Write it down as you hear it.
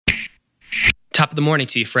Top of the morning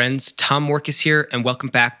to you, friends. Tom Morkis here, and welcome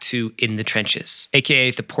back to In the Trenches, aka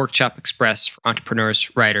the Pork Chop Express for entrepreneurs,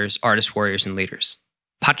 writers, artists, warriors, and leaders.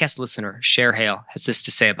 Podcast listener Cher Hale has this to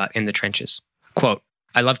say about In the Trenches. Quote,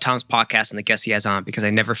 I love Tom's podcast and the guests he has on because I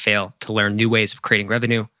never fail to learn new ways of creating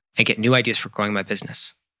revenue and get new ideas for growing my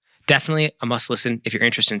business. Definitely a must listen if you're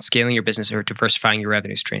interested in scaling your business or diversifying your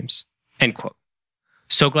revenue streams. End quote.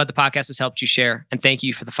 So glad the podcast has helped you, Cher, and thank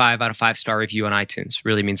you for the 5 out of 5 star review on iTunes.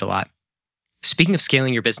 Really means a lot. Speaking of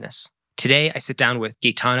scaling your business, today I sit down with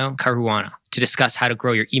Gaetano Caruana to discuss how to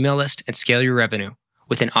grow your email list and scale your revenue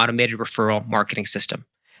with an automated referral marketing system.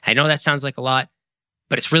 I know that sounds like a lot,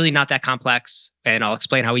 but it's really not that complex, and I'll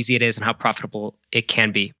explain how easy it is and how profitable it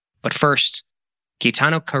can be. But first,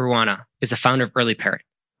 Gaetano Caruana is the founder of EarlyParrot,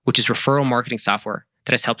 which is referral marketing software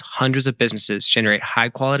that has helped hundreds of businesses generate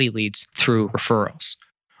high-quality leads through referrals.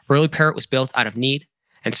 EarlyParrot was built out of need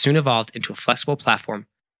and soon evolved into a flexible platform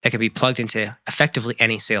that can be plugged into effectively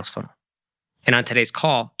any sales funnel. And on today's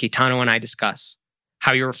call, Gaetano and I discuss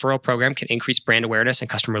how your referral program can increase brand awareness and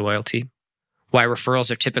customer loyalty, why referrals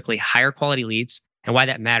are typically higher quality leads, and why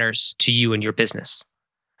that matters to you and your business,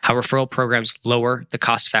 how referral programs lower the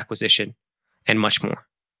cost of acquisition, and much more.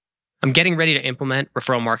 I'm getting ready to implement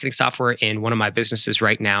referral marketing software in one of my businesses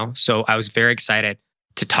right now, so I was very excited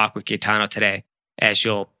to talk with Gaetano today, as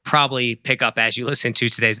you'll probably pick up as you listen to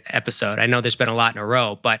today's episode. I know there's been a lot in a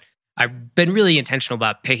row, but I've been really intentional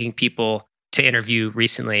about picking people to interview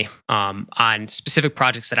recently on specific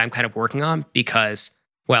projects that I'm kind of working on because,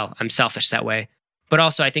 well, I'm selfish that way. But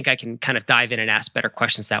also I think I can kind of dive in and ask better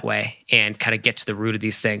questions that way and kind of get to the root of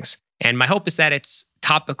these things. And my hope is that it's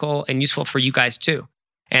topical and useful for you guys too.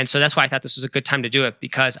 And so that's why I thought this was a good time to do it,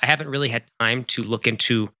 because I haven't really had time to look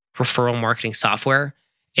into referral marketing software.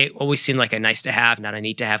 It always seemed like a nice to have, not a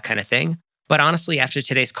need to have kind of thing. But honestly, after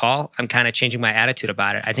today's call, I'm kind of changing my attitude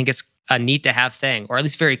about it. I think it's a need to have thing, or at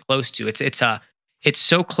least very close to. It's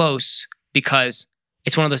so close because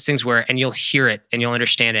it's one of those things where, and you'll hear it and you'll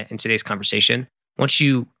understand it in today's conversation. Once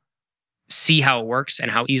you see how it works and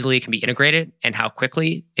how easily it can be integrated and how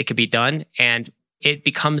quickly it can be done, and it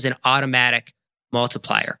becomes an automatic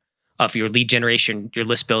multiplier of your lead generation, your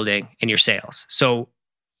list building, and your sales. So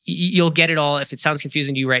you'll get it all. If it sounds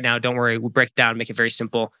confusing to you right now, don't worry. We'll break it down, make it very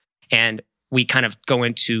simple. And we kind of go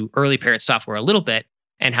into EarlyParrot software a little bit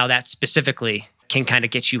and how that specifically can kind of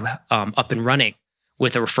get you up and running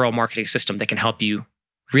with a referral marketing system that can help you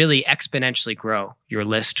really exponentially grow your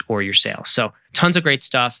list or your sales. So tons of great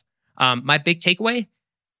stuff. My big takeaway,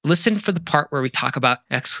 listen for the part where we talk about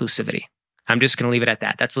exclusivity. I'm just going to leave it at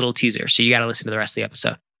that. That's a little teaser. So you got to listen to the rest of the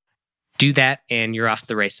episode. Do that and you're off to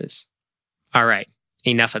the races. All right.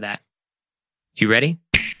 Enough of that. You ready?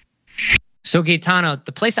 So Gaetano,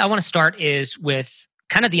 the place I want to start is with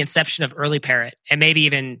kind of the inception of EarlyParrot, and maybe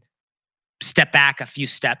even step back a few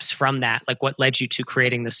steps from that, like what led you to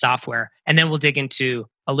creating the software. And then we'll dig into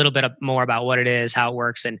a little bit more about what it is, how it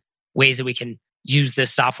works, and ways that we can use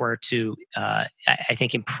this software to, I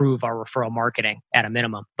think, improve our referral marketing at a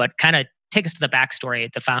minimum. But kind of take us to the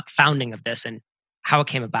backstory, the founding of this and how it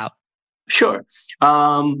came about. Sure.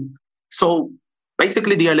 So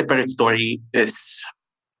basically, the EarlyParrot story is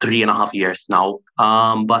 3.5 years now.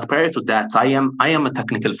 But prior to that, I am a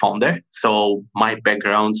technical founder. So my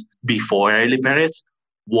background before EarlyParrot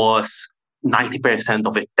was 90%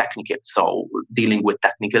 of it technical. So dealing with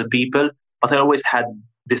technical people. But I always had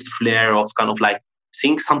this flair of kind of like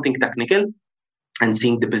seeing something technical and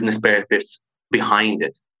seeing the business purpose behind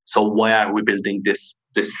it. So why are we building this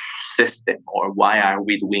system, or why are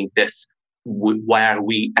we doing this? Why are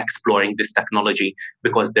we exploring this technology?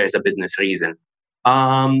 Because there's a business reason.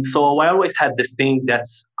 So I always had this thing that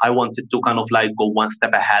I wanted to kind of like go one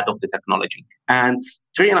step ahead of the technology. And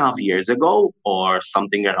 3.5 years ago, or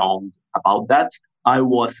something around about that, I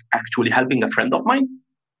was actually helping a friend of mine.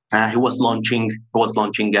 He was launching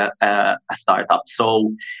a startup.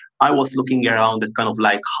 So I was looking around at kind of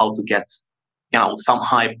like how to get some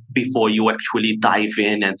hype before you actually dive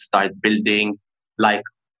in and start building like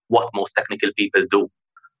what most technical people do.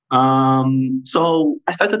 So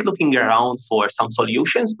I started looking around for some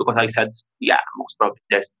solutions because I said, most probably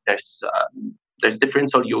there's different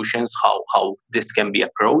solutions how this can be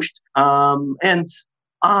approached. And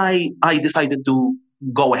I decided to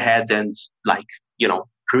go ahead and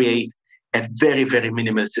create a very, very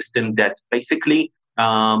minimal system that basically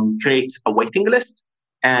creates a waiting list,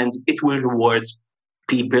 and it will reward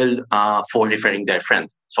people for referring their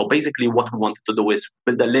friends. So basically what we wanted to do is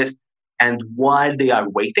build a list, and while they are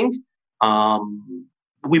waiting,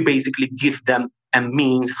 we basically give them a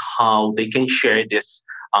means how they can share this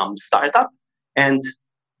startup. And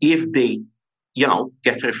if they,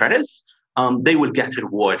 get referrals, they will get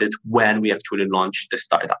rewarded when we actually launch the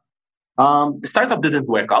startup. The startup didn't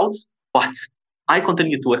work out, but I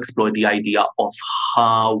continued to explore the idea of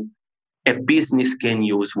how a business can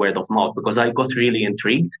use word of mouth because I got really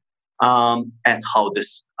intrigued at how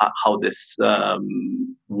this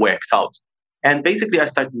works out. And basically, I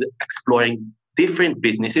started exploring different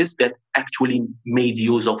businesses that actually made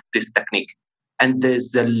use of this technique. And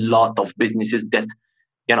there's a lot of businesses that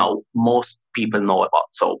most people know about.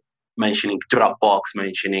 So mentioning Dropbox,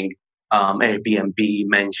 mentioning Airbnb,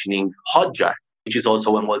 mentioning Hotjar, which is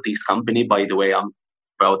also a Maltese company. By the way, I'm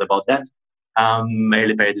proud about that.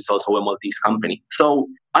 Earlypaired is also a Maltese company. So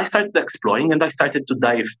I started exploring and I started to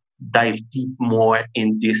dive deep more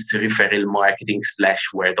in this referral marketing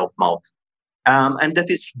 / word of mouth. And that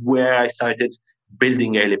is where I started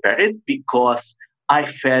building Earlypaired because I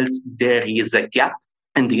felt there is a gap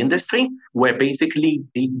in the industry where basically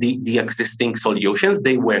the existing solutions,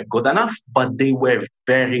 they were good enough, but they were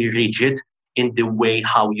very rigid in the way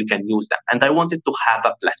how you can use them. And I wanted to have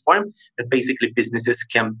a platform that basically businesses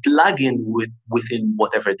can plug in within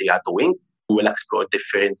whatever they are doing. We will explore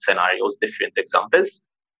different scenarios, different examples.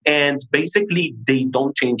 And basically they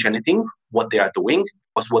don't change anything, what they are doing,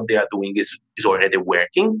 because what they are doing is already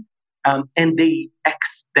working. And they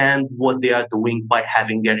extend what they are doing by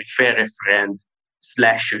having a refer a friend /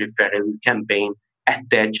 referral campaign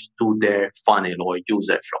attached to their funnel or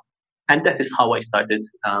user flow. And that is how I started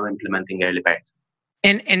implementing Earlypaired.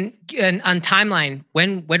 And on timeline,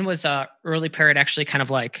 when was Earlypaired actually kind of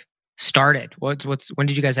like started? When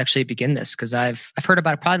did you guys actually begin this? Because I've heard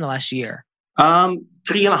about it probably in the last year.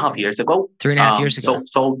 3.5 years ago. 3.5 years ago.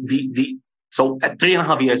 So at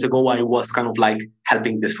 3.5 years ago, I was kind of like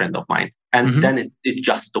helping this friend of mine, and then it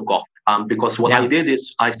just took off. Because what I did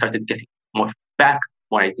is I started getting more feedback,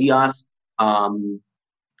 more ideas,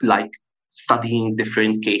 like studying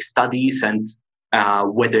different case studies and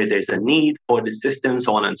whether there's a need for the system,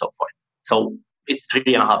 so on and so forth. So it's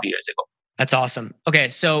 3.5 years ago. That's awesome. Okay,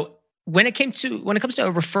 so when it comes to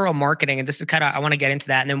referral marketing, and this is kind of I want to get into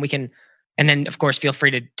that, and then of course feel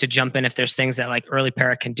free to jump in if there's things that like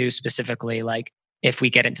Earlypaired can do specifically. Like if we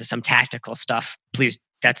get into some tactical stuff, please,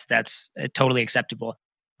 that's totally acceptable.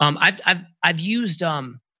 I've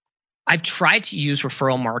tried to use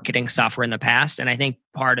referral marketing software in the past, and I think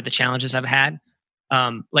part of the challenges I've had,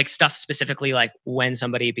 like stuff specifically like when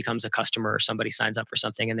somebody becomes a customer or somebody signs up for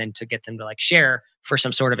something, and then to get them to like share for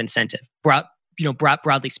some sort of incentive,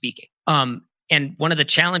 broadly speaking. And one of the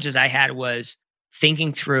challenges I had was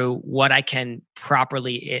thinking through what I can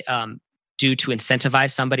properly do to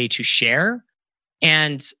incentivize somebody to share,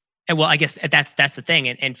 and well, I guess that's the thing,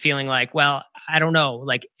 and feeling like, well, I don't know,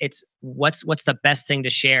 like it's what's the best thing to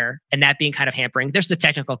share, and that being kind of hampering. There's the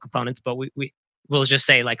technical components, but we'll just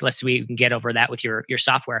say like we can get over that with your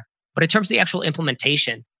software. But in terms of the actual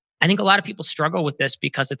implementation, I think a lot of people struggle with this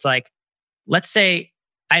because it's like, let's say,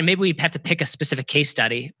 maybe we have to pick a specific case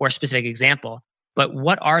study or a specific example, but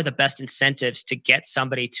what are the best incentives to get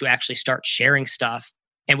somebody to actually start sharing stuff?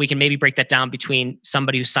 And we can maybe break that down between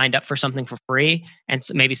somebody who signed up for something for free and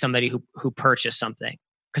maybe somebody who purchased something.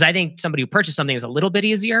 Because I think somebody who purchased something is a little bit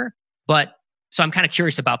easier, but so I'm kind of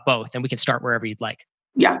curious about both, and we can start wherever you'd like.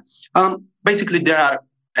 Yeah. Basically, there are,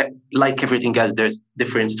 like everything else, there's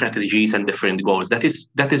different strategies and different goals. That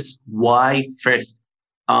is why first,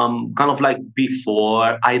 kind of like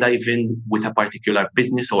before I dive in with a particular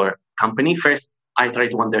business or company, first I try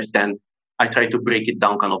to break it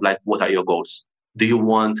down, kind of like, what are your goals? Do you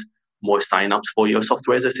want more signups for your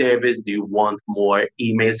software as a service? Do you want more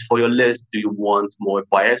emails for your list? Do you want more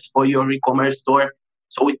buyers for your e-commerce store?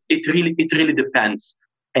 So it really depends,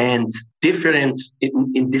 and different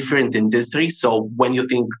in different industries. So when you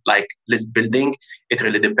think like list building, it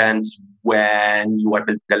really depends when you are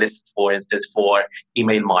building a list, for instance, for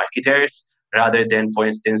email marketers, rather than, for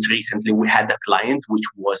instance, recently we had a client which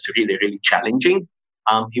was really, really challenging.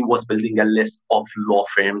 He was building a list of law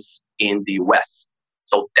firms in the US.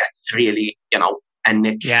 So that's really, a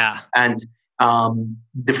niche. Yeah. And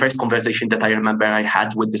the first conversation that I remember I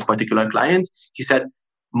had with this particular client, he said,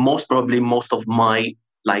 most of my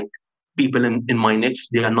like people in my niche,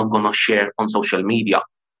 they are not going to share on social media.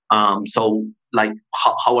 So like,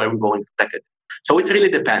 how are we going to take it? So it really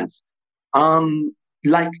depends.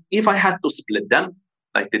 Like if I had to split them,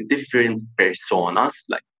 like the different personas,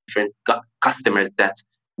 like different customers that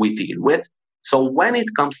we deal with. So when it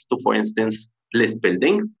comes to, for instance, list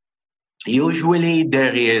building, usually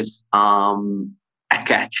there is a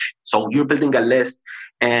catch. So you're building a list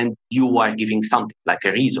and you are giving something like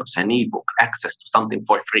a resource, an ebook, access to something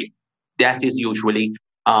for free. That is usually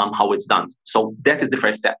how it's done. So that is the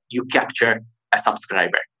first step. You capture a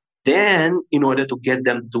subscriber. Then, in order to get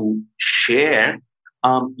them to share,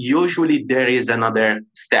 usually there is another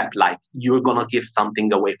step, like you're gonna give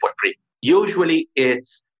something away for free. Usually, it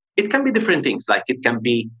can be different things, like it can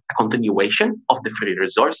be a continuation of the free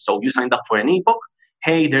resource. So you signed up for an ebook.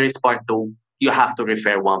 Hey, there is part two. You have to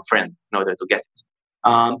refer one friend in order to get it.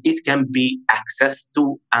 It can be access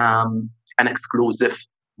to an exclusive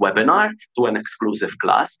webinar, to an exclusive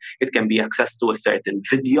class. It can be access to a certain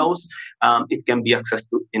videos. It can be access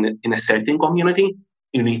to in a certain community.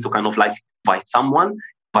 You need to kind of like invite someone,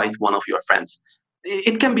 invite one of your friends.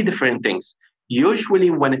 It can be different things. Usually,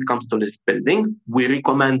 when it comes to list building, we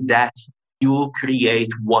recommend that you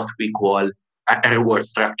create what we call a reward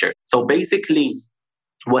structure. So basically,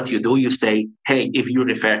 what you do, you say, hey, if you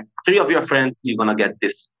refer 3 of your friends, you're going to get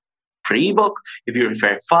this free ebook. If you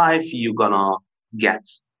refer 5, you're going to get,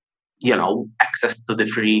 access to the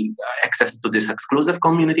free, access to this exclusive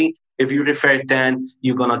community. If you refer 10,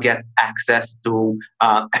 you're going to get access to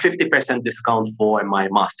a 50% discount for my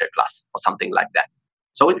masterclass or something like that.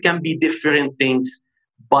 So it can be different things,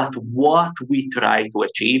 but what we try to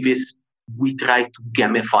achieve is we try to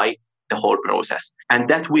gamify the whole process. And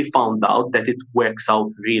that we found out that it works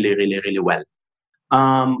out really, really, really well.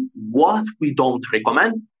 What we don't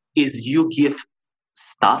recommend is you give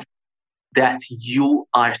stuff that you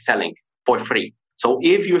are selling for free. So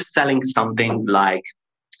if you're selling something like,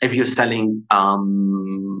 if you're selling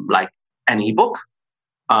like an ebook,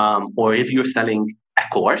 or if you're selling a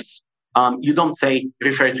course, you don't say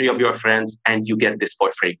refer 3 of your friends and you get this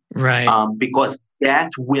for free. Right. Because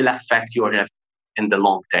that will affect your revenue in the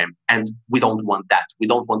long term. And we don't want that. We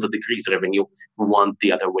don't want to decrease revenue. We want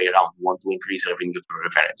the other way around. We want to increase revenue through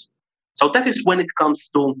referrals. So that is when it comes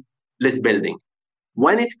to list building.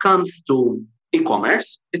 When it comes to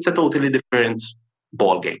e-commerce, it's a totally different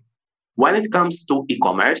ballgame. When it comes to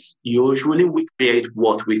e-commerce, usually we create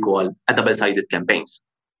what we call a double-sided campaigns.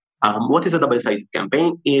 What is a double-sided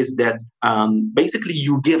campaign is that basically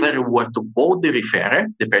you give a reward to both the referrer,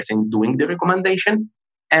 the person doing the recommendation,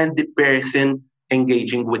 and the person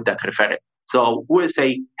engaging with that referral. So we'll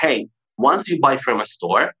say, hey, once you buy from a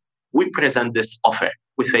store, we present this offer.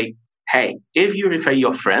 We say, hey, if you refer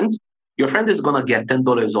your friend is going to get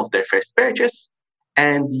 $10 off their first purchase.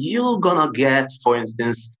 And you're going to get, for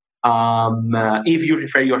instance, if you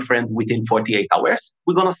refer your friend within 48 hours,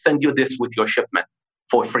 we're going to send you this with your shipment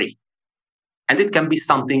for free. And it can be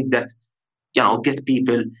something that, get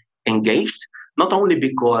people engaged, not only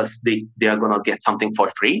because they are going to get something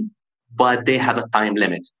for free, but they have a time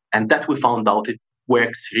limit. And that we found out it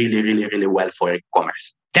works really, really, really well for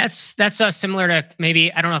e-commerce. That's similar to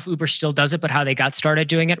maybe, I don't know if Uber still does it, but how they got started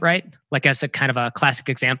doing it, right? Like as a kind of a classic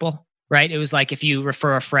example, right? It was like if you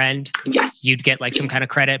refer a friend, yes, you'd get like some kind of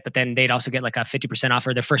credit, but then they'd also get like a 50% off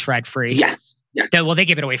or their first ride free. Yes. Well, they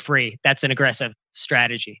give it away free. That's an aggressive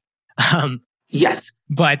strategy. Yes.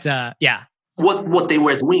 But yeah. What they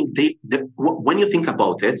were doing, when you think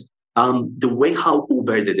about it, the way how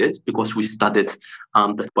Uber did it, because we studied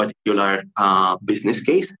that particular business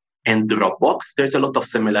case, and Dropbox, there's a lot of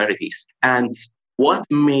similarities. And what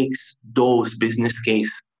makes those business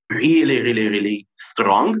cases really, really, really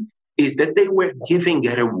strong is that they were giving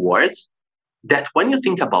a reward that when you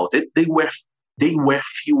think about it, they were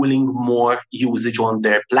fueling more usage on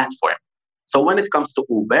their platform. So when it comes to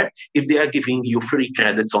Uber, if they are giving you free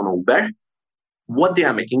credits on Uber, what they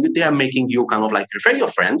are making you kind of like refer your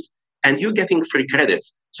friends and you're getting free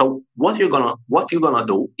credits. So what you're gonna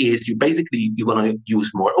do is you're gonna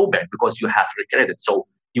use more Uber because you have free credits. So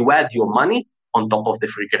you add your money on top of the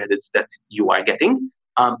free credits that you are getting,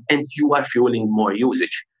 and you are fueling more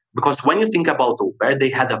usage. Because when you think about Uber, they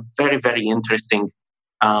had a very, very interesting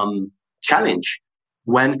challenge.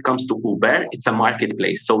 When it comes to Uber, it's a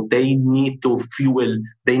marketplace. So they need to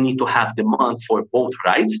have demand for both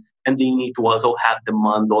rides, and they need to also have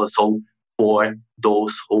demand also for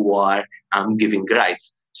those who are giving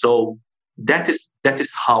rides. So that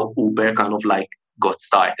is how Uber kind of like got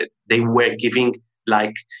started. They were giving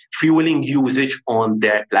like fueling usage on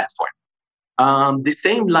their platform. The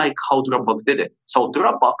same like how Dropbox did it. So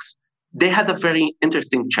Dropbox, they had a very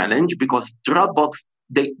interesting challenge because Dropbox,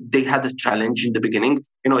 they had a challenge in the beginning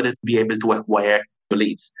in order to be able to acquire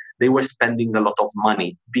leads. They were spending a lot of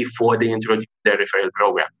money before they introduced their referral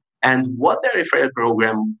program. And what their referral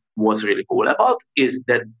program was really cool about is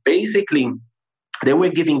that basically they were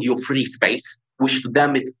giving you free space, which to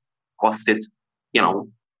them it costed,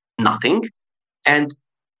 nothing. And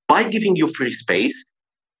by giving you free space,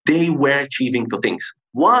 they were achieving 2 things.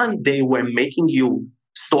 One, they were making you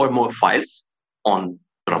store more files on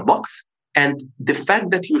Dropbox. And the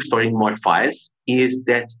fact that you're storing more files is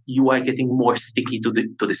that you are getting more sticky to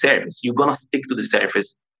the service. You're gonna stick to the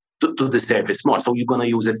service to the service more. So you're gonna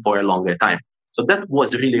use it for a longer time. So that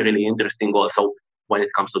was really, really interesting also when it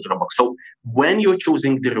comes to Dropbox. So when you're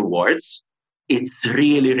choosing the rewards, it's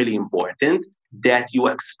really, really important that you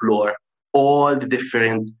explore all the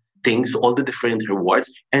different things, all the different rewards,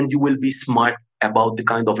 and you will be smart about the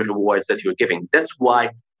kind of rewards that you're giving. That's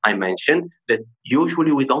why I mentioned that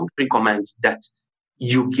usually we don't recommend that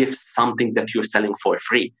you give something that you're selling for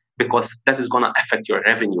free because that is going to affect your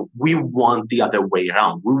revenue. We want the other way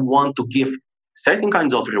around. We want to give certain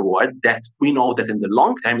kinds of reward that we know that in the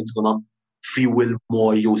long term, it's going to fuel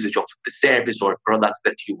more usage of the service or products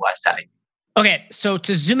that you are selling. Okay, so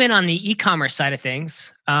to zoom in on the e-commerce side of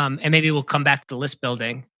things, and maybe we'll come back to list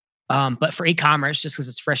building, but for e-commerce, just because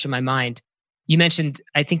it's fresh in my mind, you mentioned,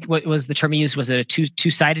 I think what was the term you used? Was it a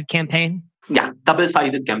two-sided campaign? Yeah,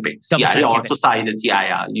 double-sided campaigns. Or two-sided.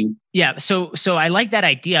 Yeah. So I like that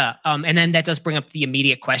idea. And then that does bring up the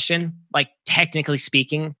immediate question. Like technically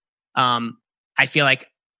speaking, I feel like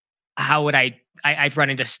how would I've run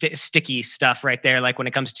into sticky stuff right there. Like when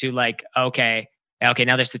it comes to like, okay,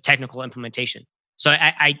 now there's the technical implementation. So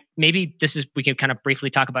I maybe we can kind of briefly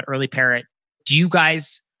talk about Early Parrot.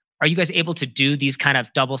 Are you guys able to do these kind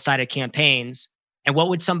of double-sided campaigns? And what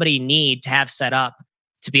would somebody need to have set up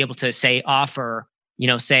to be able to say offer,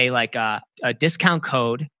 say like a discount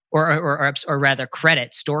code or rather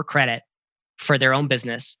store credit for their own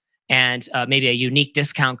business and maybe a unique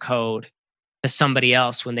discount code to somebody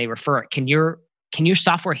else when they refer it? Can your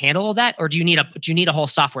software handle all that, or do you need a whole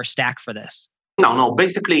software stack for this? No.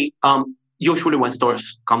 Basically, usually when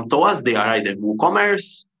stores come to us, they are either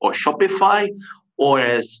WooCommerce or Shopify or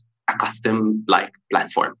as a custom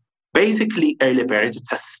platform. Basically, Early Parrot,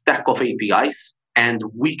 it's a stack of APIs, and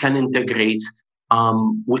we can integrate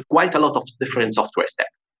with quite a lot of different software stacks.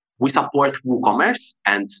 We support WooCommerce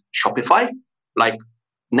and Shopify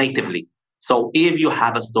natively. So if you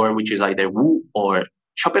have a store which is either Woo or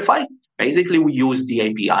Shopify, basically we use the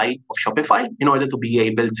API of Shopify in order to be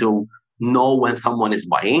able to know when someone is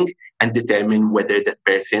buying and determine whether that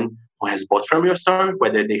person who has bought from your store,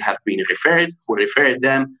 whether they have been referred, who referred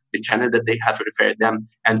them, the channel that they have referred them,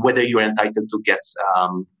 and whether you're entitled to get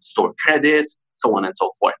store credit, so on and so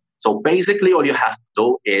forth. So basically all you have to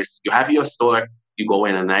do is you have your store, you go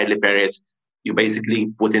in an Early Parrot, you basically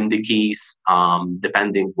put in the keys,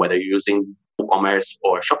 depending whether you're using WooCommerce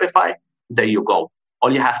or Shopify, there you go.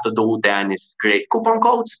 All you have to do then is create coupon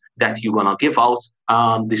codes that you're going to give out,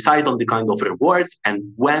 decide on the kind of rewards and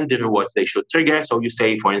when the rewards they should trigger. So you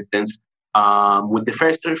say, for instance, with the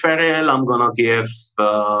first referral, I'm going to give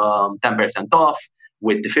 10% off.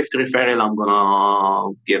 With the fifth referral, I'm going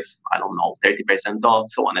to give, 30% off,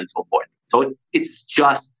 so on and so forth. So it's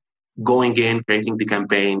just going in, creating the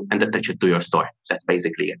campaign, and attach it to your store. That's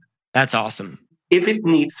basically it. That's awesome. If it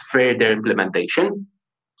needs further implementation,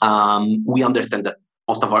 we understand that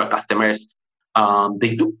most of our customers,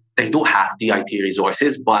 they do have the IT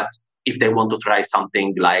resources, but if they want to try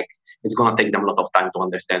something it's going to take them a lot of time to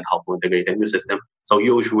understand how to integrate a new system. So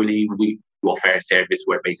usually we offer a service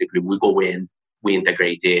where basically we go in, we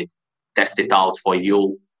integrate it, test it out for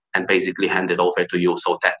you, and basically hand it over to you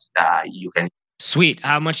so that you can. Sweet.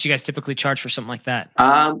 How much do you guys typically charge for something like that?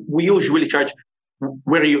 We usually charge.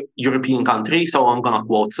 We're a European country, so I'm going to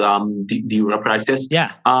quote the euro prices.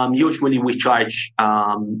 Yeah. Usually we charge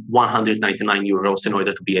 199 euros in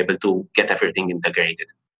order to be able to get everything integrated.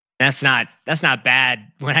 That's not bad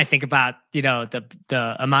when I think about,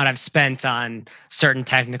 the amount I've spent on certain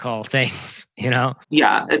technical things,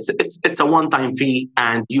 Yeah, it's a one-time fee,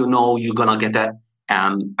 and you're going to get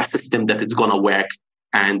a system that it's going to work.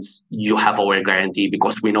 And you have our guarantee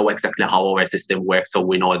because we know exactly how our system works. So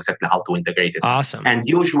we know exactly how to integrate it. Awesome. And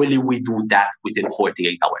usually we do that within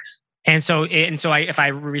 48 hours. And so if I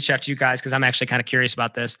reach out to you guys, because I'm actually kind of curious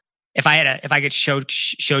about this, if I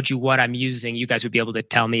showed you what I'm using, you guys would be able to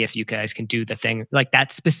tell me if you guys can do the thing like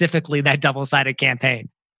that, specifically that double-sided campaign,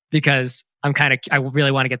 because I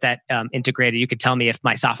really want to get that integrated. You could tell me if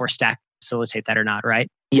my software stack facilitate that or not, right?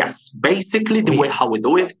 Yes. Basically, the way how we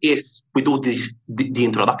do it is we do the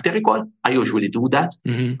introductory call. I usually do that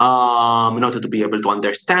in order to be able to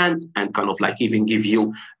understand and kind of even give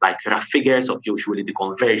you rough figures of usually the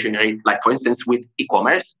conversion rate. Like for instance, with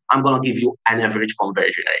e-commerce, I'm going to give you an average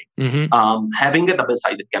conversion rate. Having a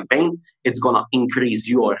double-sided campaign, it's going to increase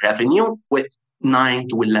your revenue with 9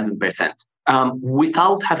 to 11%.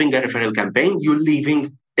 Without having a referral campaign, you're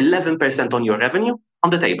leaving 11% on your revenue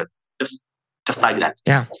on the table. Just just like that.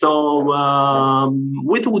 Yeah. So I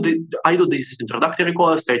do this introductory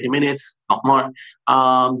course, 30 minutes, not more.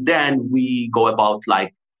 Then we go about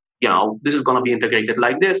like, this is going to be integrated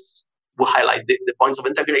like this. We highlight the points of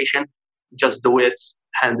integration, just do it,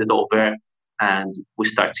 hand it over, and we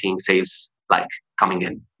start seeing sales like coming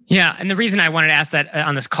in. Yeah, and the reason I wanted to ask that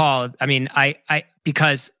on this call, I mean, I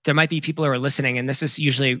because there might be people who are listening, and this is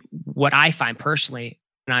usually what I find personally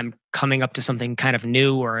when I'm coming up to something kind of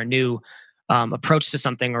new or a new approach to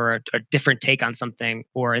something or a different take on something,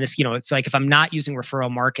 or this, it's like if I'm not using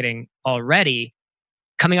referral marketing already,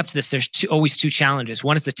 coming up to this, there's always two challenges.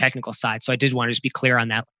 One is the technical side, so I did want to just be clear on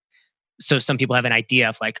that. So some people have an idea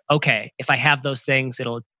of like, okay, if I have those things,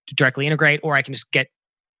 it'll directly integrate, or I can just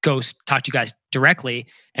go talk to you guys directly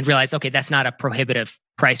and realize, okay, that's not a prohibitive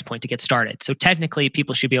price point to get started. So technically,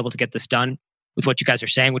 people should be able to get this done with what you guys are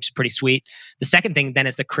saying, which is pretty sweet. The second thing then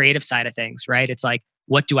is the creative side of things, right? It's like,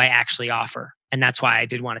 what do I actually offer? And that's why I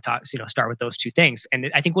did want to start with those two things.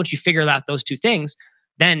 And I think once you figure out those two things,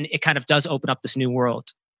 then it kind of does open up this new world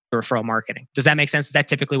for referral marketing. Does that make sense? Is that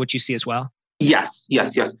typically what you see as well? Yes.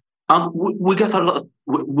 We get a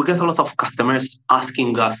lot of customers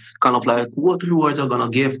asking us kind of like, what rewards are gonna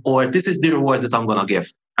give, or this is the rewards that I'm gonna give.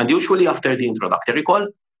 And usually after the introductory call,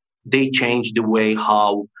 they change the way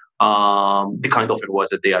how the kind of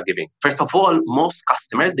rewards that they are giving. First of all, most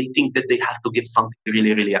customers, they think that they have to give something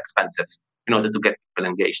really, really expensive in order to get people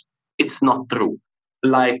engaged. It's not true.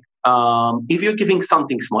 Like if you're giving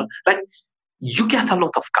something small, like you get a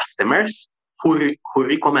lot of customers who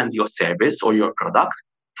recommend your service or your product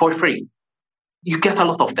for free. You get a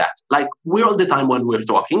lot of that. Like all the time when we're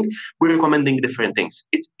talking, we're recommending different things.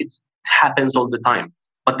 It happens all the time.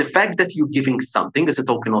 But the fact that you're giving something as a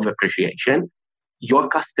token of appreciation, your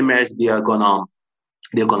customers, they're gonna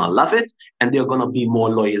love it, and they're gonna be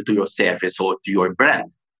more loyal to your service or to your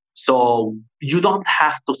brand. So you don't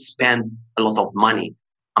have to spend a lot of money.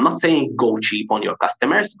 I'm not saying go cheap on your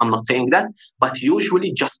customers. I'm not saying that, but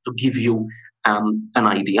usually just to give you an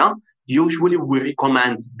idea, usually we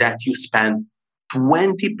recommend that you spend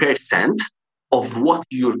 20% of what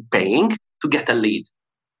you're paying to get a lead.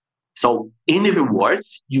 So in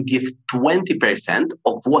rewards, you give 20%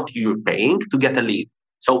 of what you're paying to get a lead.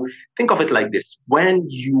 So think of it like this. When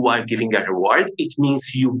you are giving a reward, it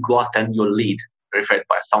means you got a new lead referred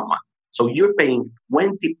by someone. So you're paying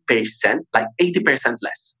 20%, like 80%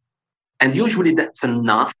 less. And usually that's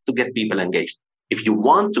enough to get people engaged. If you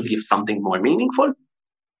want to give something more meaningful,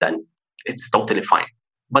 then it's totally fine.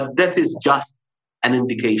 But that is just an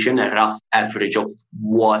indication, a rough average of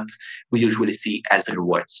what we usually see as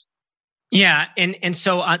rewards. Yeah, and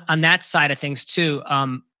so on that side of things too,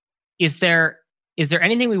 is there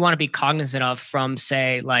anything we want to be cognizant of from,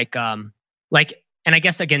 say, like, and I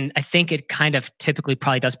guess again, I think it kind of typically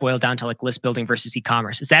probably does boil down to like list building versus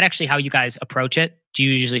e-commerce. Is that actually how you guys approach it? Do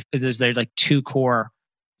you usually, is there like two core,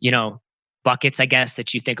 buckets, I guess,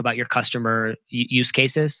 that you think about your customer use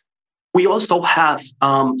cases? We also have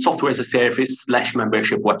software as a service /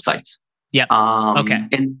 membership websites. Yeah. Okay.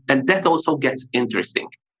 And that also gets interesting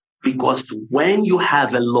because when you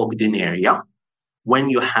have a logged in area, when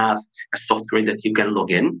you have a software that you can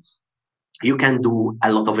log in, you can do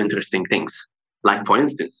a lot of interesting things. Like, for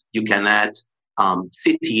instance, you can add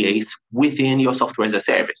CTAs within your software as a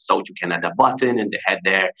service. So you can add a button in the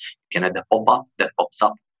header, you can add a pop-up that pops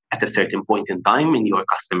up at a certain point in time in your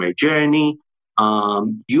customer journey.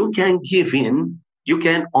 You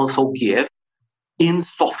can also give in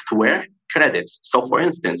software credits. So for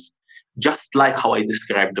instance, just like how I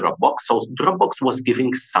described Dropbox, so Dropbox was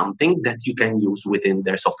giving something that you can use within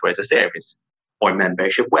their software as a service or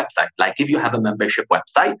membership website. Like if you have a membership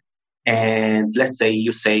website and let's say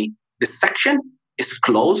you say the section is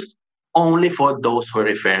closed only for those who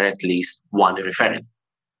refer at least one referral.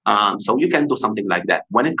 So you can do something like that.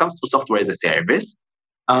 When it comes to software as a service,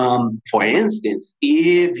 for instance,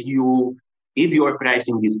 if your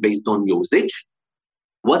pricing is based on usage,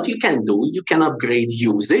 what you can do, you can upgrade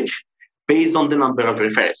usage based on the number of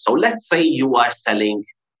referrals. So let's say you are selling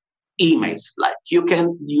emails. Like you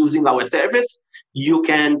can, using our service, you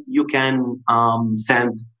can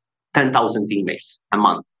send 10,000 emails a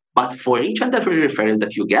month. But for each and every referral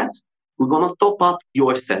that you get, we're gonna top up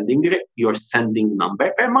your sending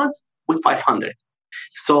number per month with 500.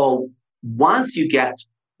 So once you get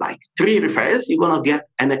like 3 referrals, you're gonna get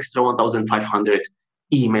an extra 1,500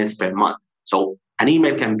 emails per month. So an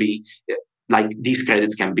email can be like these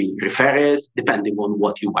credits can be referrals depending on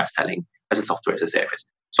what you are selling as a software as a service.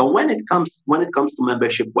 So when it comes to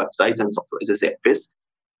membership websites and software as a service,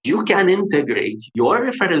 you can integrate your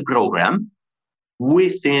referral program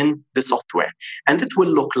within the software. And it will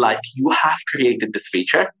look like you have created this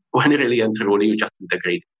feature when really and truly you just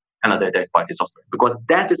integrate another third-party software. Because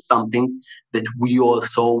that is something that we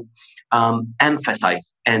also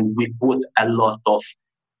emphasize, and we put a lot of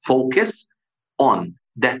focus on.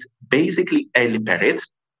 That basically Early Parrot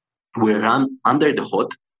will run under the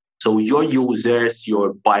hood. So your users,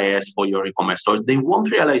 your buyers for your e-commerce stores, they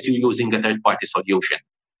won't realize you're using a third-party solution.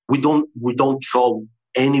 We don't show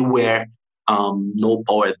anywhere no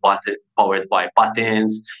powered by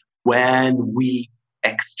buttons. When we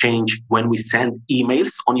send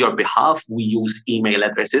emails on your behalf, we use email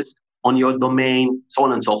addresses on your domain, so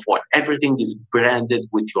on and so forth. Everything is branded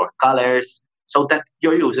with your colors so that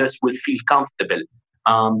your users will feel comfortable.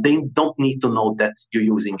 They don't need to know that you're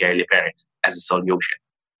using Early Parrot as a solution.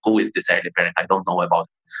 Who is this Early Parrot? I don't know about it.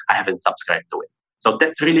 I haven't subscribed to it. So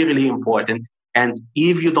that's really, really important. And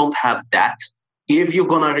if you don't have that, if you're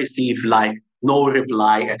going to receive like no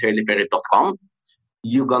reply at earlyparrot.com,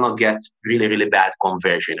 you're going to get really, really bad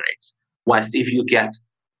conversion rates. Whilst if you get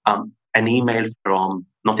an email from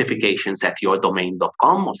notifications at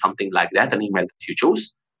yourdomain.com or something like that, an email that you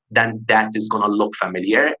choose, then that is going to look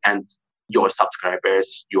familiar, and your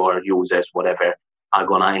subscribers, your users, whatever, are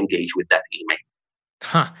going to engage with that email.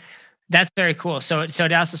 Huh. That's very cool. So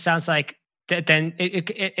it also sounds like then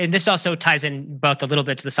and this also ties in both a little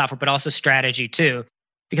bit to the software, but also strategy too.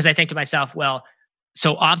 Because I think to myself, well,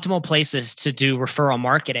 so optimal places to do referral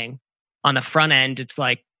marketing on the front end, it's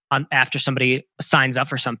like after somebody signs up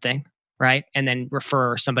for something, right? And then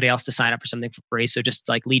refer somebody else to sign up for something for free. So just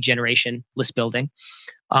like lead generation, list building.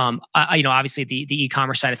 Obviously the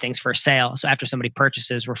e-commerce side of things for a sale. So after somebody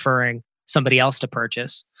purchases, referring somebody else to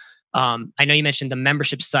purchase. I know you mentioned the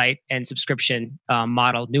membership site and subscription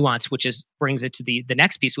model nuance, which brings it to the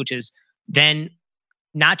next piece, which is then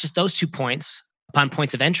not just those 2 points upon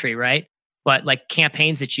points of entry, right? But like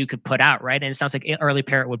campaigns that you could put out, right? And it sounds like Early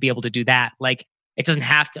Parrot would be able to do that. Like it doesn't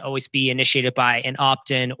have to always be initiated by an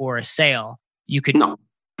opt-in or a sale. You could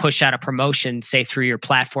push out a promotion, say through your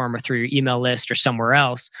platform or through your email list or somewhere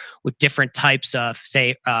else with different types of,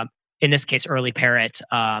 say, in this case, Early Parrot,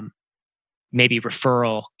 maybe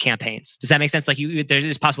referral campaigns. Does that make sense? Like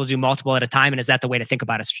it's possible to do multiple at a time. And is that the way to think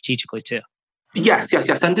about it strategically too? Yes.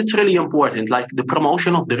 And it's really important. Like the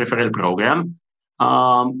promotion of the referral program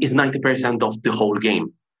is 90% of the whole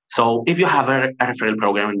game. So if you have a referral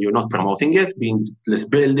program and you're not promoting it, being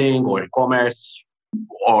list building or e-commerce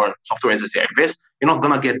or software as a service, you're not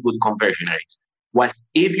going to get good conversion rates. Whilst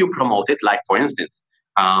if you promote it, like for instance,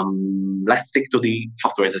 let's stick to the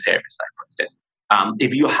software as a service, like for instance,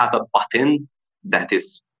 if you have a button that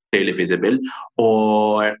is clearly visible,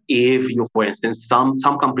 or if you, for instance, some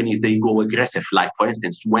companies, they go aggressive. Like, for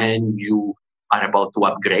instance, when you are about to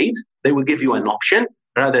upgrade, they will give you an option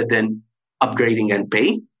rather than upgrading and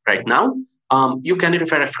pay right now. You can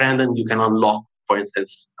refer a friend and you can unlock, for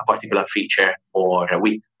instance, a particular feature for a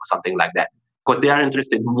week or something like that, because they are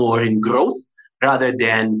interested more in growth rather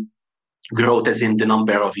than growth as in the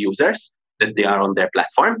number of users that they are on their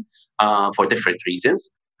platform for different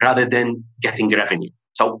reasons, rather than getting revenue.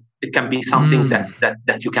 So it can be something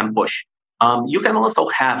that you can push. You can also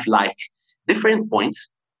have like different points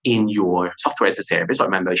in your software as a service or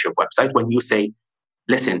membership website when you say,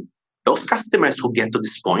 listen, those customers who get to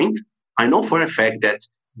this point, I know for a fact that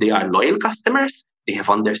they are loyal customers. They have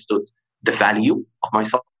understood the value of my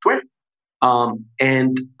software.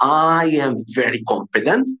 And I am very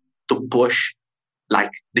confident to push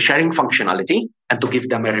like the sharing functionality and to give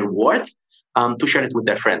them a reward to share it with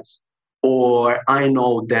their friends. Or I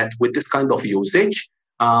know that with this kind of usage,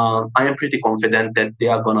 I am pretty confident that they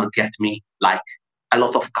are going to get me like a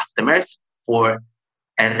lot of customers for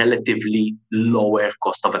a relatively lower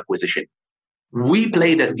cost of acquisition. We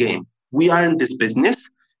play that game. We are in this business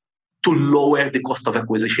to lower the cost of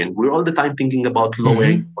acquisition. We're all the time thinking about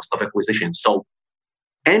lowering cost of acquisition. So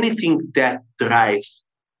anything that drives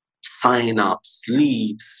sign-ups,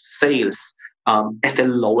 leads, sales at a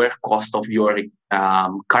lower cost of your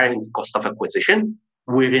current cost of acquisition,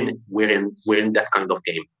 we're in that kind of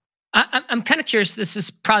game. I'm kind of curious. This is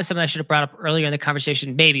probably something I should have brought up earlier in the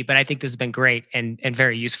conversation, maybe, but I think this has been great and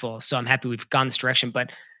very useful. So I'm happy we've gone this direction.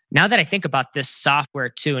 But now that I think about this software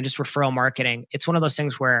too, and just referral marketing, it's one of those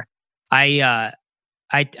things where I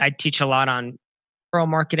teach a lot on referral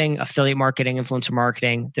marketing, affiliate marketing, influencer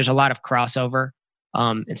marketing. There's a lot of crossover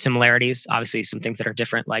and similarities. Obviously, some things that are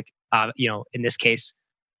different. Like in this case,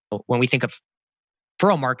 when we think of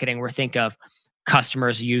referral marketing, we're think of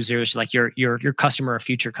customers, users, like your customer or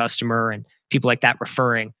future customer, and people like that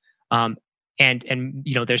referring. And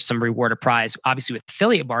there's some reward or prize. Obviously, with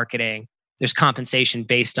affiliate marketing, there's compensation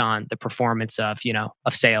based on the performance of,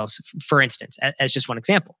 of sales, for instance, as just one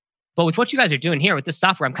example. But with what you guys are doing here with this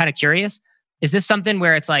software, I'm kind of curious, is this something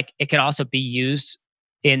where it's like, it could also be used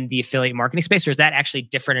in the affiliate marketing space, or is that actually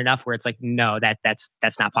different enough where it's like, no,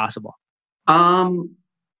 that's not possible?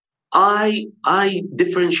 I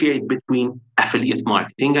differentiate between affiliate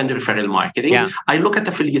marketing and referral marketing. Yeah. I look at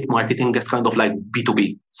affiliate marketing as kind of like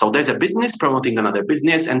B2B. So there's a business promoting another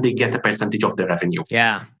business and they get a percentage of the revenue.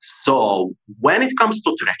 Yeah. So when it comes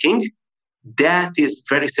to tracking, that is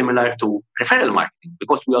very similar to referral marketing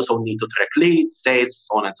because we also need to track leads, sales,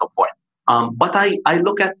 so on and so forth. But I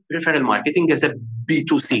look at referral marketing as a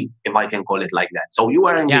B2C, if I can call it like that. So you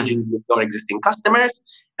are engaging with your existing customers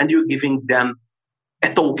and you're giving them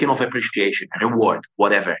a token of appreciation, a reward,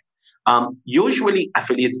 whatever. Usually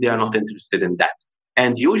affiliates, they are not interested in that.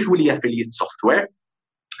 And usually affiliate software,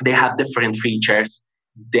 they have different features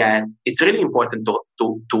that it's really important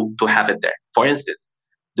to have it there. For instance,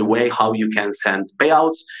 the way how you can send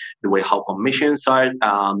payouts, the way how commissions are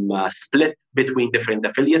split between different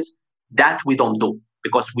affiliates, that we don't do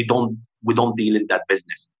because we don't deal in that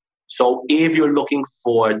business. So if you're looking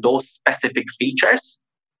for those specific features,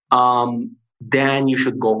 then you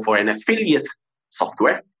should go for an affiliate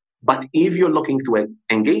software. But if you're looking to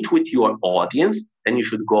engage with your audience, then you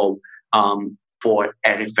should go for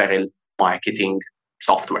a referral marketing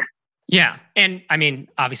software. Yeah. And I mean,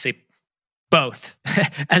 obviously both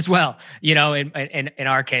as well. In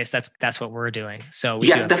our case, that's what we're doing. So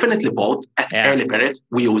yes, definitely both. At EarlyParrot,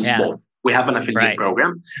 we use both. We have an affiliate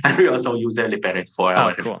program and we also use EarlyParrot for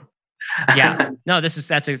our cool. Yeah. No,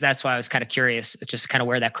 that's why I was kind of curious, just kind of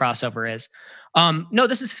where that crossover is. No,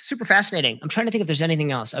 this is super fascinating. I'm trying to think if there's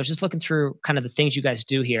anything else. I was just looking through kind of the things you guys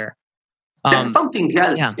do here. That's something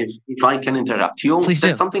else, if I can interrupt you. Please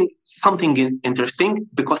do. Something interesting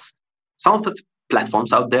because some of the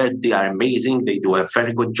platforms out there, they are amazing. They do a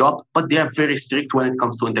very good job, but they are very strict when it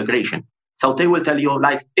comes to integration. So they will tell you,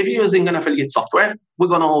 like, if you're using an affiliate software, we're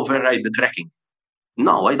going to override the tracking.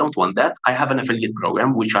 No, I don't want that. I have an affiliate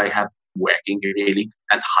program, which I have working really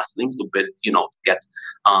and hustling to build, get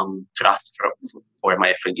trust for my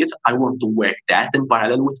affiliates. I want to work that in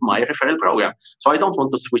parallel with my referral program. So I don't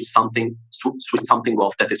want to switch something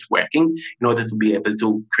off that is working in order to be able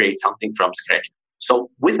to create something from scratch. So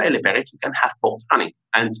with EarlyParrot, you can have both running.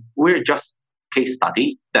 And we're just case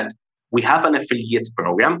study that we have an affiliate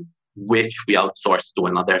program, which we outsource to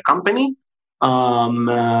another company,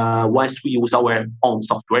 once we use our own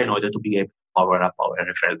software in order to be able to power up our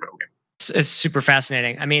referral program. It's super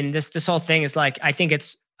fascinating. I mean, this whole thing is like, I think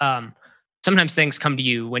it's sometimes things come to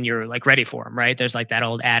you when you're like ready for them, right? There's like that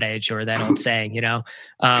old adage or that old saying,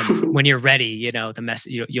 when you're ready, the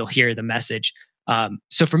message, you'll hear the message.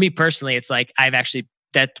 So for me personally, it's like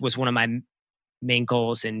that was one of my main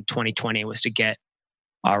goals in 2020 was to get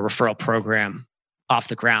our referral program off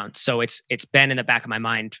the ground. So it's been in the back of my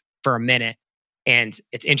mind for a minute, and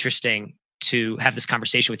it's interesting to have this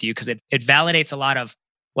conversation with you because it validates a lot of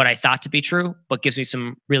what I thought to be true, but gives me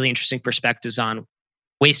some really interesting perspectives on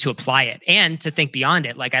ways to apply it and to think beyond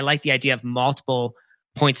it. Like I like the idea of multiple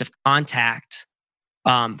points of contact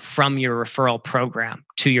from your referral program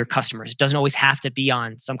to your customers. It doesn't always have to be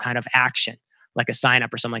on some kind of action, like a sign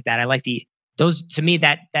up or something like that. I like those to me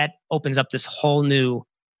that opens up this whole new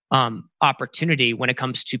opportunity when it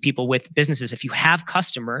comes to people with businesses. If you have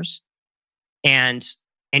customers and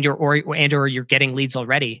you're getting leads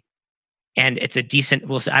already, and it's a decent,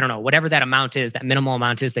 I don't know, whatever that amount is, that minimal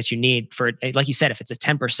amount is that you need for, like you said, if it's a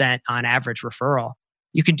 10% on average referral,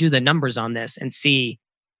 you can do the numbers on this and see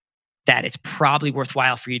that it's probably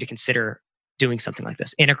worthwhile for you to consider doing something like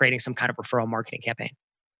this, integrating some kind of referral marketing campaign,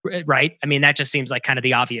 right? I mean, that just seems like kind of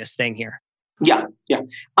the obvious thing here. Yeah.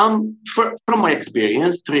 From my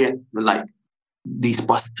experience, these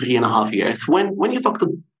past 3.5 years, when you talk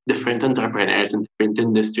to different entrepreneurs in different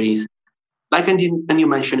industries, and you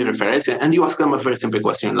mention referrals, and you ask them a very simple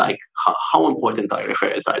question, like how important are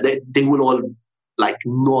referrals? They will all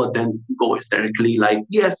nod and go hysterically, like,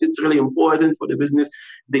 yes, it's really important for the business.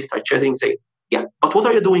 They start chatting, say, yeah, but what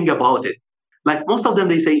are you doing about it? Like most of them,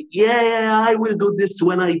 they say, yeah, I will do this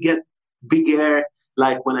when I get bigger,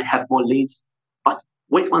 when I have more leads. But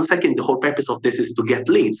wait 1 second, the whole purpose of this is to get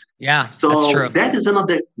leads. Yeah, so that's true. That is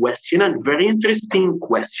another question, and very interesting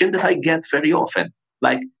question that I get very often.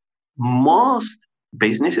 Most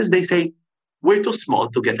businesses, they say, we're too small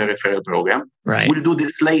to get a referral program. Right. We'll do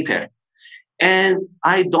this later. And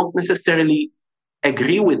I don't necessarily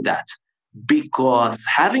agree with that because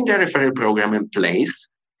having a referral program in place,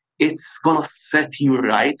 it's going to set you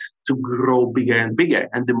right to grow bigger and bigger.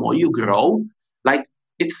 And the more you grow,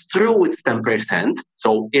 it's true, it's 10%.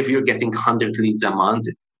 So if you're getting 100 leads a month,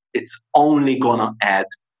 it's only gonna add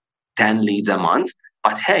 10 leads a month.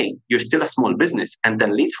 But hey, you're still a small business, and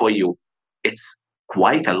 10 leads for you, it's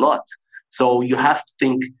quite a lot. So you have to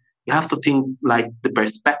think like the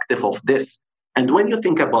perspective of this. And when you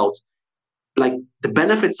think about like the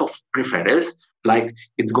benefits of referrals, like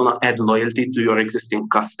it's gonna add loyalty to your existing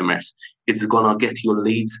customers. It's gonna get you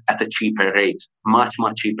leads at a cheaper rate, much,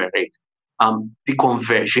 much cheaper rate. The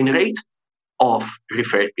conversion rate of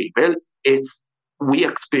referred people, we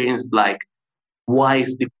experienced like, why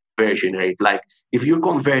is the conversion rate? Like if you're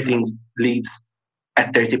converting leads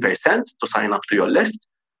at 30% to sign up to your list,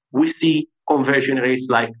 we see conversion rates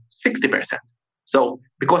like 60%. So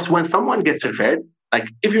because when someone gets referred, like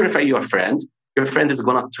if you refer your friend is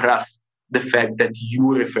going to trust the fact that you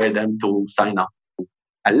refer them to sign up to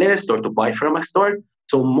a list or to buy from a store.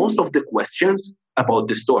 So most of the questions about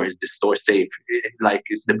the store, is the store safe? Like,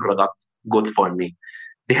 is the product good for me?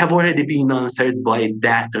 They have already been answered by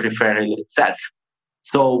that referral itself.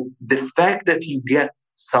 So the fact that you get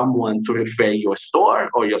someone to refer your store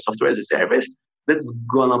or your software as a service, that's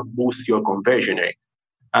going to boost your conversion rate.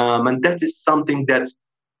 And that is something that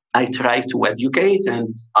I try to educate,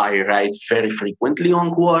 and I write very frequently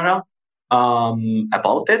on Quora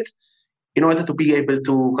about it in order to be able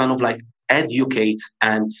to kind of like educate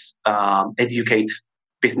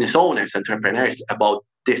business owners, entrepreneurs about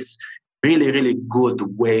this really, really good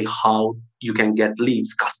way how you can get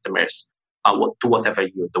leads, customers, to whatever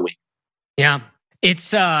you're doing. Yeah,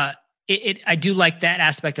 it's I do like that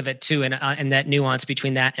aspect of it too, and that nuance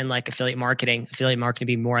between that and like affiliate marketing. Affiliate marketing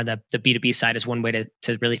being more on the B2B side is one way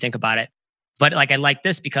to really think about it. But like I like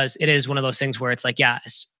this because it is one of those things where it's like, yeah,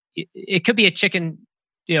 it could be a chicken,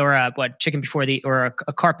 or a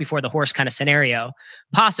cart before the horse kind of scenario,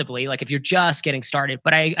 possibly. Like if you're just getting started.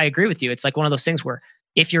 But I agree with you. It's like one of those things where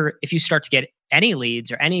if you start to get any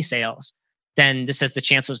leads or any sales, then this has the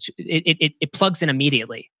chances it plugs in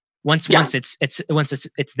immediately once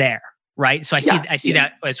it's there. Right. So I see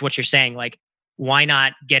that as what you're saying. Like, why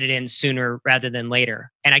not get it in sooner rather than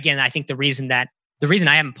later? And again, I think the reason I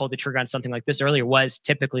haven't pulled the trigger on something like this earlier was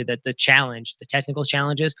typically the challenge, the technical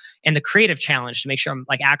challenges and the creative challenge to make sure I'm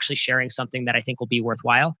like actually sharing something that I think will be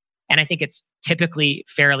worthwhile. And I think it's typically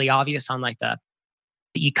fairly obvious on like the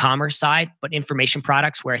e-commerce side, but information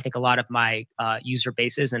products where I think a lot of my user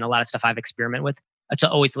bases and a lot of stuff I've experimented with, it's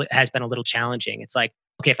always has been a little challenging. It's like,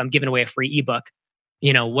 okay, if I'm giving away a free ebook,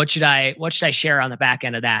 what should I share on the back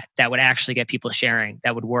end of that would actually get people sharing,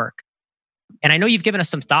 that would work? And I know you've given us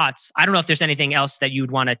some thoughts. I don't know if there's anything else that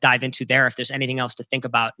you'd want to dive into there, if there's anything else to think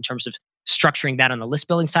about in terms of structuring that on the list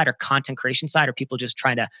building side or content creation side, or people just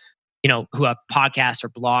trying to, who have podcasts or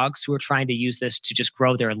blogs who are trying to use this to just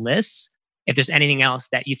grow their lists. If there's anything else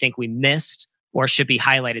that you think we missed or should be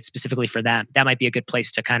highlighted specifically for them, that might be a good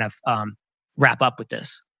place to kind of wrap up with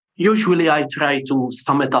this. Usually I try to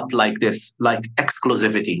sum it up like this, like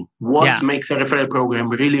exclusivity. What makes a referral program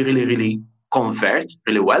really, really, really convert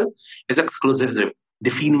really well is exclusivity, the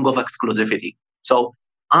feeling of exclusivity. So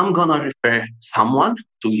I'm going to refer someone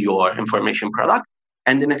to your information product,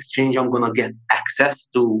 and in exchange, I'm going to get access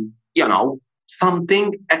to,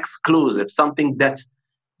 something exclusive, something that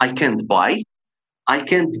I can't buy. I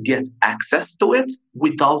can't get access to it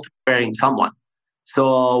without referring someone.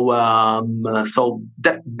 So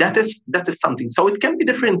that is something. So it can be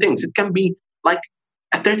different things. It can be like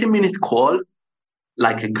a 30-minute call,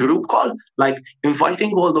 like a group call, like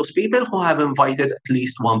inviting all those people who have invited at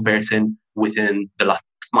least one person within the last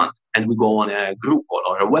month, and we go on a group call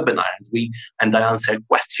or a webinar, and I answer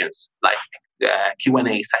questions like a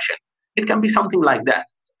Q&A session. It can be something like that,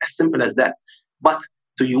 as simple as that. But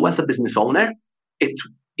to you as a business owner,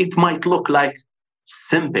 it might look like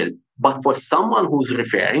simple, but for someone who's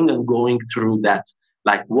referring and going through that,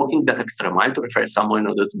 like walking that extra mile to refer someone in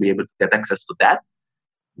order to be able to get access to that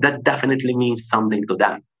definitely means something to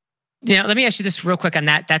them. Let me ask you this real quick on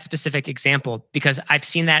that specific example, because I've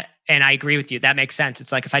seen that and I agree with you. That makes sense.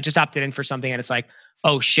 It's like if I just opted in for something and it's like,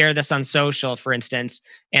 oh, share this on social, for instance,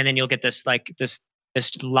 and then you'll get this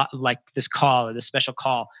call or this special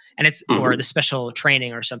call, and it's or the special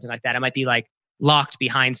training or something like that. It might be like locked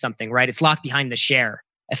behind something, right? It's locked behind the share,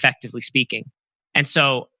 effectively speaking. And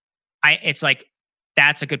so it's like,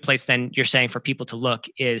 that's a good place then you're saying for people to look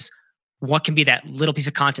is what can be that little piece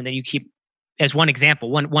of content that you keep as one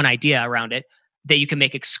example, one idea around it that you can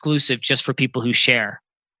make exclusive just for people who share.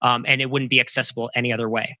 And it wouldn't be accessible any other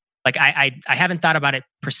way. Like I haven't thought about it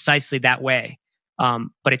precisely that way.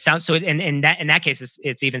 But it sounds so in that case,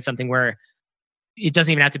 it's even something where it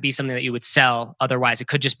doesn't even have to be something that you would sell. Otherwise, it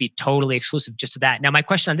could just be totally exclusive just to that. Now, my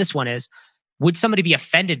question on this one is, would somebody be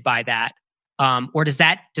offended by that? Or does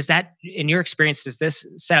that, in your experience, does this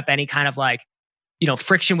set up any kind of like,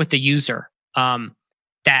 friction with the user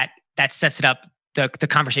that sets it up, the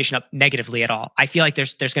conversation up negatively at all? I feel like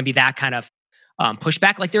there's going to be that kind of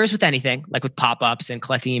pushback, like there is with anything, like with pop-ups and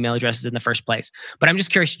collecting email addresses in the first place. But I'm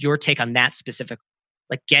just curious your take on that specific,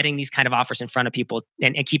 like getting these kind of offers in front of people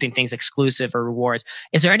and keeping things exclusive or rewards.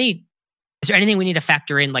 Is there anything we need to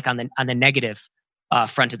factor in, like on the negative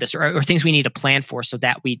front of this, or things we need to plan for so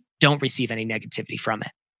that we don't receive any negativity from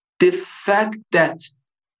it? The fact that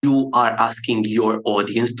you are asking your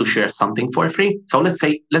audience to share something for free. So let's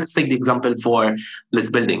take the example for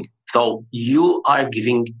list building. So you are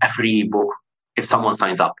giving a free ebook if someone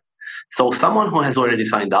signs up. So someone who has already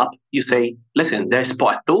signed up, you say, listen, there's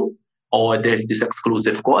part 2, or there's this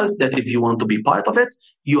exclusive call that if you want to be part of it,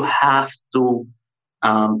 you have to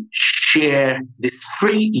share this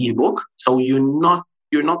free ebook. So you're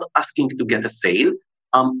not asking to get a sale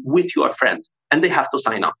with your friend, and they have to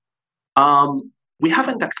sign up. We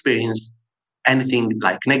haven't experienced anything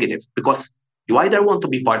like negative, because you either want to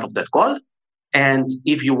be part of that call, and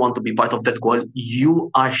if you want to be part of that call,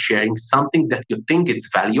 you are sharing something that you think is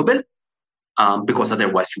valuable, because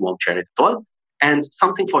otherwise you won't share it at all, and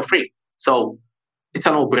something for free. So it's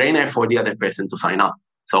a no-brainer for the other person to sign up.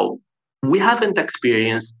 So we haven't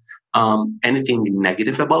experienced anything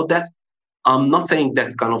negative about that. I'm not saying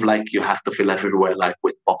that kind of like you have to fill everywhere like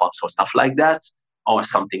with pop-ups or stuff like that, or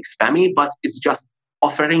something spammy, but it's just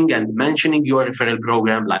offering and mentioning your referral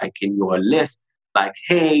program like in your list, like,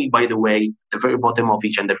 hey, by the way, at the very bottom of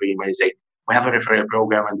each and every email, say, we have a referral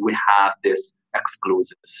program and we have this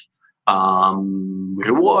exclusive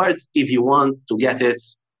reward. If you want to get it,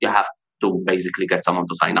 you have to basically get someone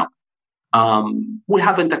to sign up. We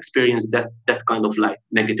haven't experienced that kind of like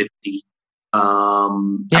negativity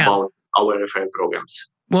about our referral programs.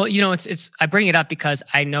 Well, it's I bring it up because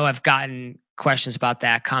I know I've gotten questions about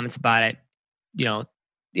that, comments about it,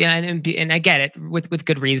 and I get it with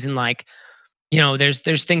good reason. Like,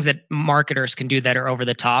 there's things that marketers can do that are over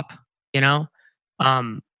the top, and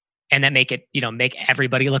that make it, make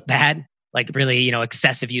everybody look bad, like really,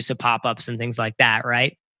 excessive use of pop-ups and things like that,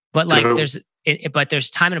 right? But like there's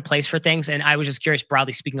time and a place for things. And I was just curious,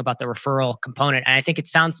 broadly speaking, about the referral component. And I think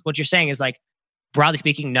what you're saying is like, broadly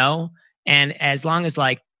speaking, no. And as long as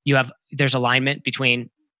like there's alignment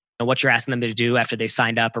between what you're asking them to do after they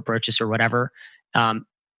signed up or purchase or whatever, and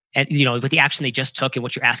with the action they just took and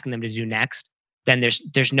what you're asking them to do next, then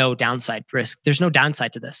there's no downside risk. There's no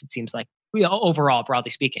downside to this. It seems like overall,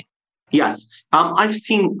 broadly speaking. Yes, I've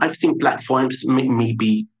seen platforms.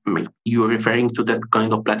 Maybe you're referring to that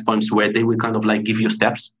kind of platforms where they will kind of like give you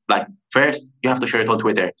steps. Like first, you have to share it on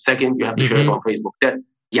Twitter. Second, you have to share it on Facebook.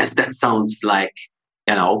 That sounds like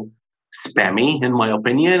spammy in my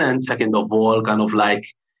opinion. And second of all, kind of like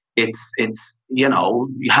it's you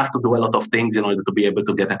have to do a lot of things in order to be able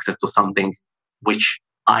to get access to something which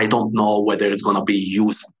I don't know whether it's going to be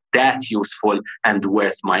that useful and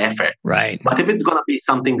worth my effort. Right. But if it's going to be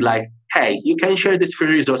something like, hey, you can share this free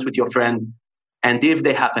resource with your friend, and if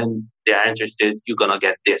they are interested, you're going to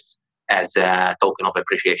get this as a token of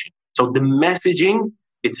appreciation. So the messaging,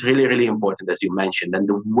 it's really, really important, as you mentioned, and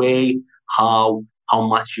the way how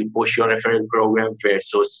much you push your referral program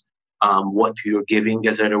versus what you're giving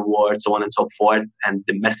as a reward, so on and so forth, and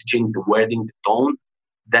the messaging, the wording, the tone,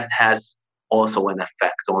 that has also an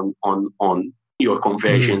effect on your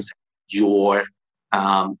conversions, your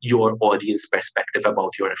audience perspective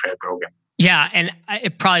about your referral program. Yeah, and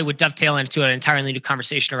it probably would dovetail into an entirely new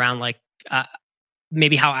conversation around like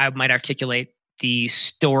maybe how I might articulate the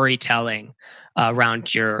storytelling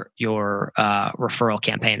around your referral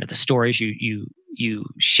campaign, or the stories you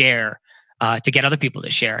share to get other people to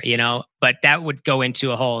share. But that would go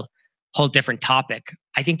into a whole different topic.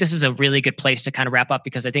 I think this is a really good place to kind of wrap up,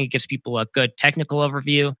 because I think it gives people a good technical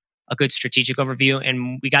overview, a good strategic overview,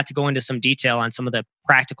 and we got to go into some detail on some of the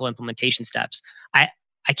practical implementation steps.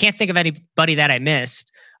 I can't think of anybody that I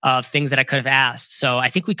missed of things that I could have asked. So I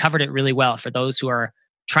think we covered it really well for those who are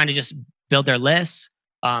trying to just build their lists,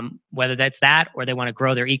 whether that's that, or they want to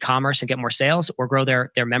grow their e-commerce and get more sales, or grow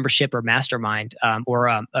their membership or mastermind,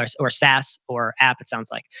 or SaaS or app, it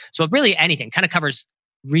sounds like. So really anything kind of covers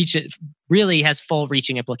reach. It really has full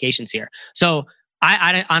reaching implications here. So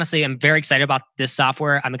I honestly am very excited about this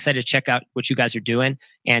software. I'm excited to check out what you guys are doing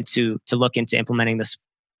and to look into implementing this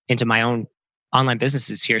into my own online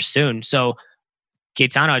businesses here soon. So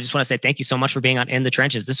Gaetano, I just want to say thank you so much for being on In the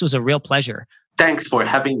Trenches. This was a real pleasure. Thanks for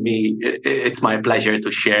having me. It's my pleasure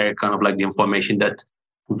to share kind of like the information that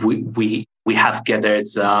we have gathered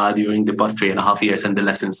during the past 3.5 years and the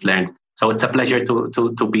lessons learned. So it's a pleasure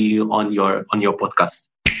to be on your podcast.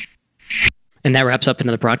 And that wraps up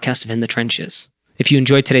another broadcast of In the Trenches. If you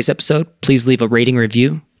enjoyed today's episode, please leave a rating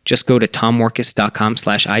review. Just go to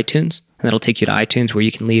tommorkes.com/iTunes, and that'll take you to iTunes where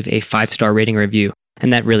you can leave a 5-star rating review.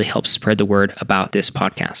 And that really helps spread the word about this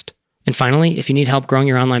podcast. And finally, if you need help growing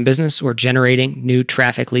your online business or generating new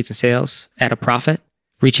traffic, leads, and sales at a profit,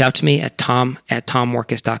 reach out to me at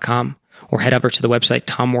tom@tommorkes.com or head over to the website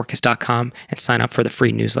tommorkes.com and sign up for the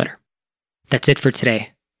free newsletter. That's it for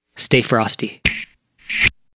today. Stay frosty.